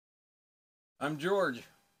I'm George.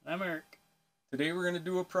 I'm Eric. Today we're going to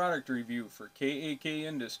do a product review for KAK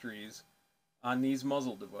Industries on these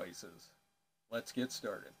muzzle devices. Let's get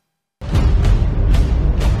started.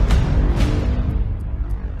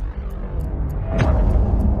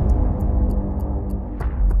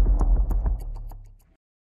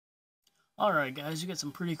 Alright guys, you got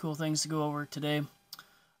some pretty cool things to go over today.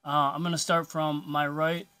 I'm going to start from my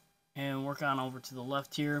right and work on over to the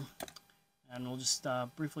left here. And we'll just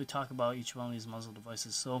briefly talk about each one of these muzzle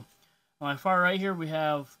devices. So on my far right here we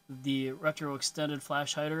have the retro extended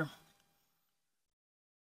flash hider.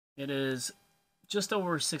 It is just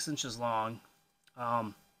over 6 inches long.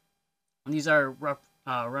 These are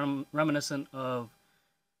reminiscent of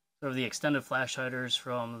sort of the extended flash hiders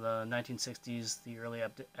from the 1960s, the early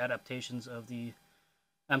adaptations of the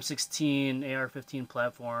M16, Ar15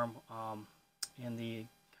 platform, and the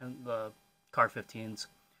Ar15s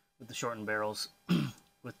with the shortened barrels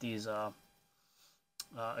with these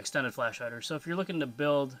extended flash hiders. So if you're looking to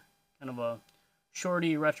build kind of a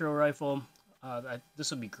shorty retro rifle,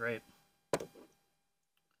 this would be great.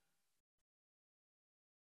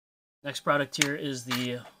 Next product here is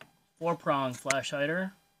the 4-prong flash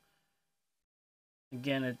hider.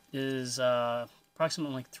 Again, it is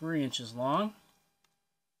approximately 3 inches long.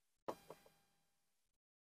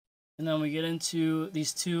 And then we get into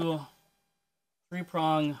these two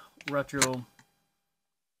 3-prong retro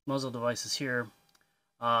muzzle devices here.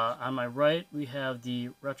 On my right, we have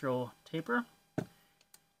the retro taper.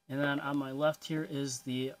 And then on my left here is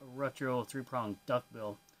the retro 3-prong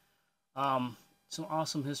duckbill. Some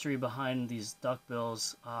awesome history behind these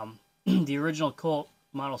duckbills. The original Colt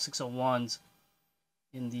Model 601s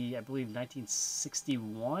in the, I believe,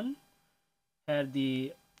 1961 had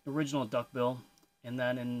the original duckbill, and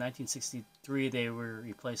then in 1963 they were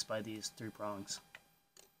replaced by these 3 prongs.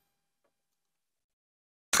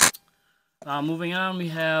 Moving on, we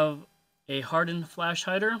have a hardened flash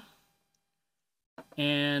hider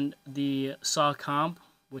and the saw comp,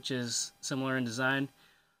 which is similar in design.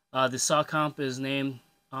 The saw comp is named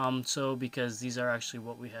so because these are actually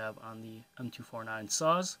what we have on the M249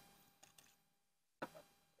 saws.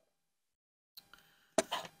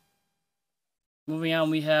 Moving on,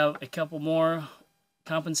 we have a couple more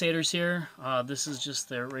compensators here. This is just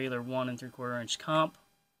their regular 1 3/4 inch comp,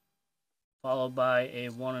 followed by a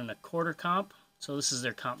 1 1/4 comp. So this is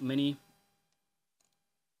their comp mini.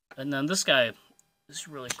 And then this guy is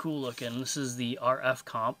really cool looking. This is the RF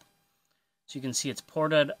comp. So you can see it's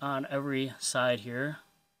ported on every side here.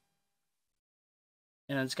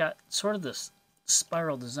 And it's got sort of this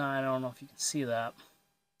spiral design. I don't know if you can see that.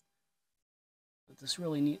 But this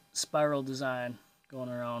really neat spiral design going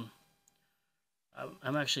around.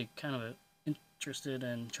 I'm actually kind of interested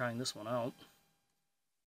in trying this one out.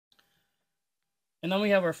 And then we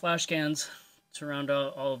have our flash cans to round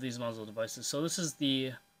out all of these muzzle devices. So this is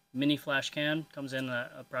the mini flash can. Comes in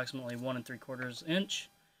at approximately 1 3/4 inch.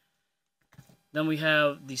 Then we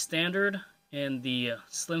have the standard and the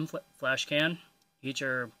slim flash can. Each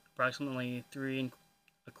are approximately 3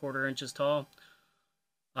 1/4 inches tall.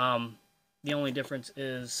 The only difference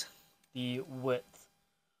is the width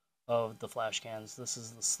of the flash cans. This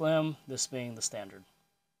is the slim, this being the standard.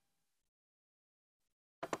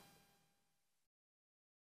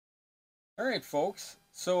 Alright folks,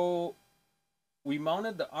 so we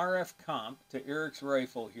mounted the RF comp to Eric's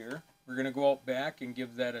rifle here. We're going to go out back and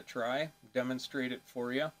give that a try, demonstrate it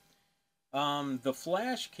for you. The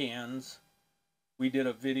flash cans, we did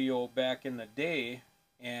a video back in the day,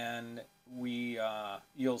 and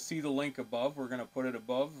you'll see the link above. We're going to put it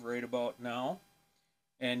above right about now.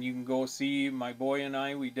 And you can go see my boy and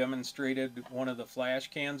I, we demonstrated one of the flash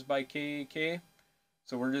cans by KAK.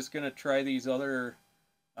 So we're just going to try these other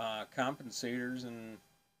compensators and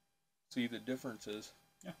see the differences.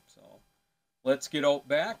 Yeah. So let's get out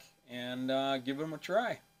back and give them a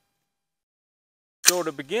try. So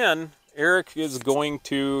to begin, Eric is going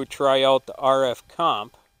to try out the RF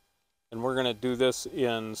comp, and we're going to do this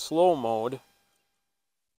in slow mode.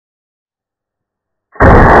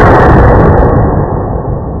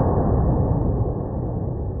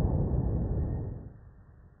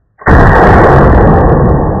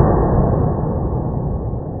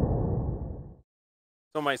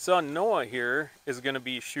 So my son Noah here is going to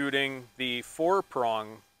be shooting the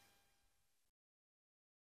 4-prong.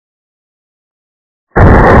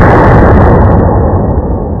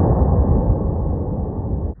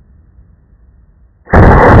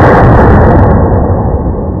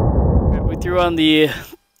 We threw on the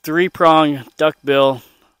 3-prong duckbill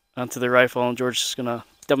onto the rifle, and George is going to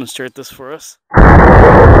demonstrate this for us.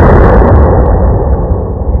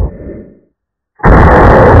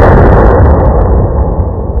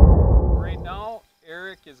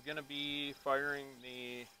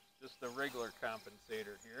 regular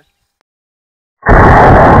compensator here.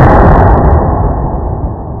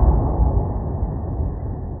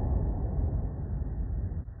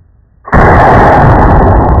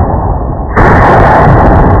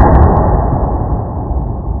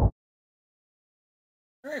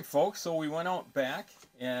 Alright folks, so we went out back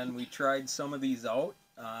and we tried some of these out.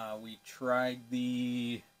 We tried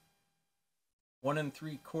the 1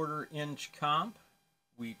 3/4 inch comp.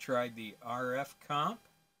 We tried the RF comp.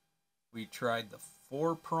 We tried the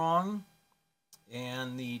 4-prong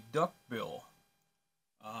and the duckbill.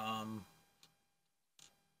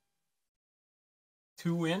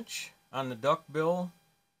 2-inch on the duckbill,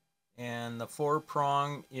 and the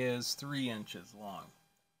 4-prong is 3 inches long.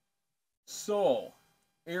 So,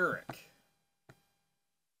 Eric,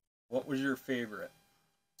 what was your favorite?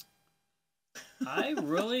 I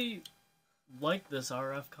really like this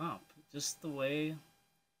RF comp. Just the way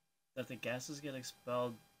that the gases get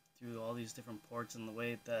expelled through all these different ports, and the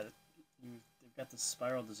way that they've got the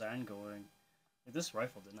spiral design going. Like, this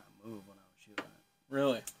rifle did not move when I was shooting it.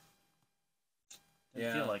 Really?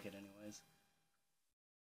 Didn't feel like it anyways.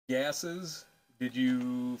 Gases? Did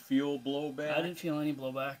you feel blowback? I didn't feel any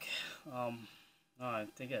blowback. No, I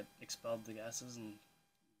think it expelled the gases in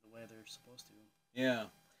the way they're supposed to. Yeah.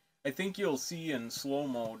 I think you'll see in slow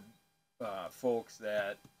mode, folks,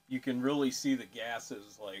 that you can really see the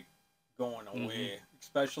gases like going away.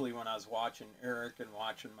 Especially when I was watching Eric and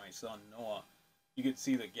watching my son Noah, you could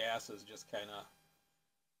see the gases just kind of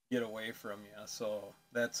get away from you. So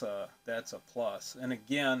that's a plus. And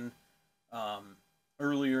again,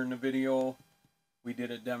 earlier in the video, we did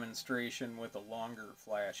a demonstration with a longer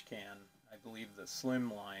flash can. I believe the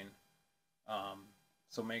Slimline.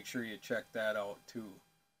 So make sure you check that out too.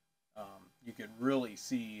 You could really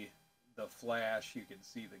see the flash. You could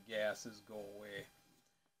see the gases go away.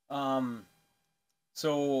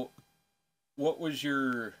 So what was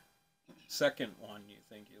your second one you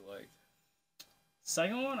think you liked?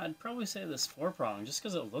 Second one, I'd probably say this 4-prong, just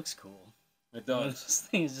because it looks cool. It does. This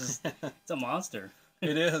thing is just, it's a monster.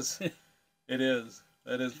 It is. It is.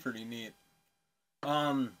 That is pretty neat.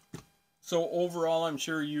 So overall, I'm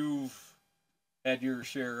sure you've had your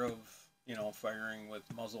share of, you know, firing with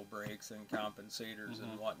muzzle brakes and compensators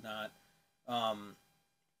and whatnot.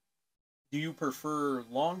 Do you prefer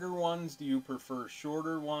longer ones? Do you prefer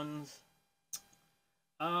shorter ones?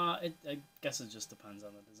 I guess it just depends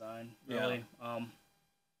on the design, really. Yeah.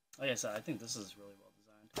 Like I said, I think this is really well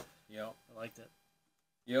designed. Yep. I liked it.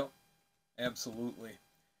 Yep. Absolutely.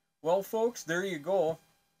 Well, folks, there you go.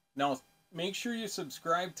 Now, make sure you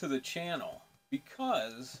subscribe to the channel,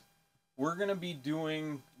 because we're going to be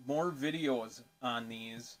doing more videos on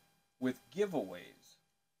these with giveaways.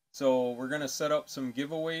 So we're going to set up some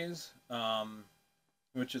giveaways,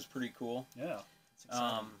 which is pretty cool. Yeah. It's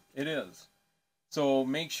exciting. It is. So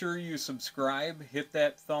make sure you subscribe, hit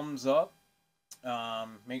that thumbs up.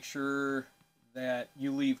 Make sure that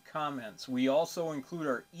you leave comments. We also include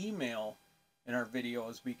our email in our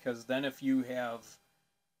videos, because then if you have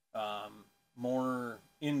more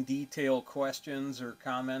in-detail questions or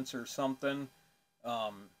comments or something,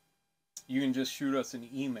 you can just shoot us an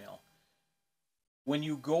email. When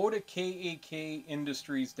you go to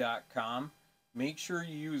KAKindustries.com, make sure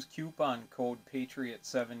you use coupon code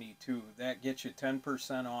Patriot72. That gets you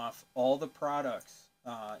 10% off all the products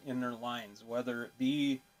in their lines, whether it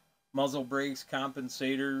be muzzle brakes,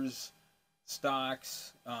 compensators,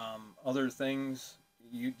 stocks, other things.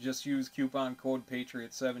 You just use coupon code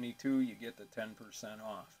Patriot72, you get the 10%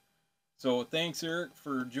 off. So thanks, Eric,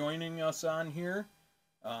 for joining us on here.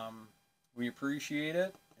 We appreciate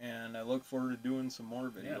it, and I look forward to doing some more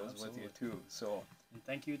videos with you too. So, and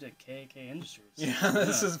thank you to KAK Industries. Yeah,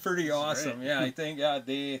 this is pretty awesome. Great. Yeah, I think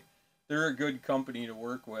they're a good company to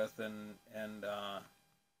work with, and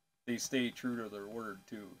they stay true to their word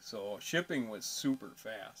too. So shipping was super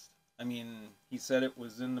fast. I mean, he said it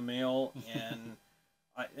was in the mail,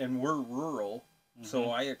 and we're rural,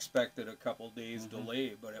 so I expected a couple days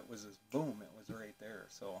delay, but it was just boom, it was right there.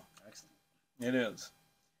 So excellent. It is.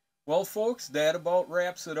 Well, folks, that about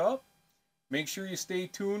wraps it up. Make sure you stay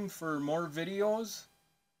tuned for more videos.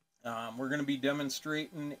 We're going to be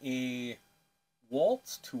demonstrating a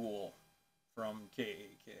waltz tool from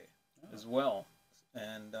KAK as well,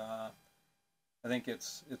 and I think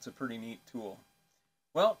it's a pretty neat tool.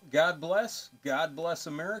 Well, God bless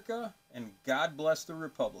America, and God bless the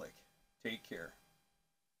Republic. Take care.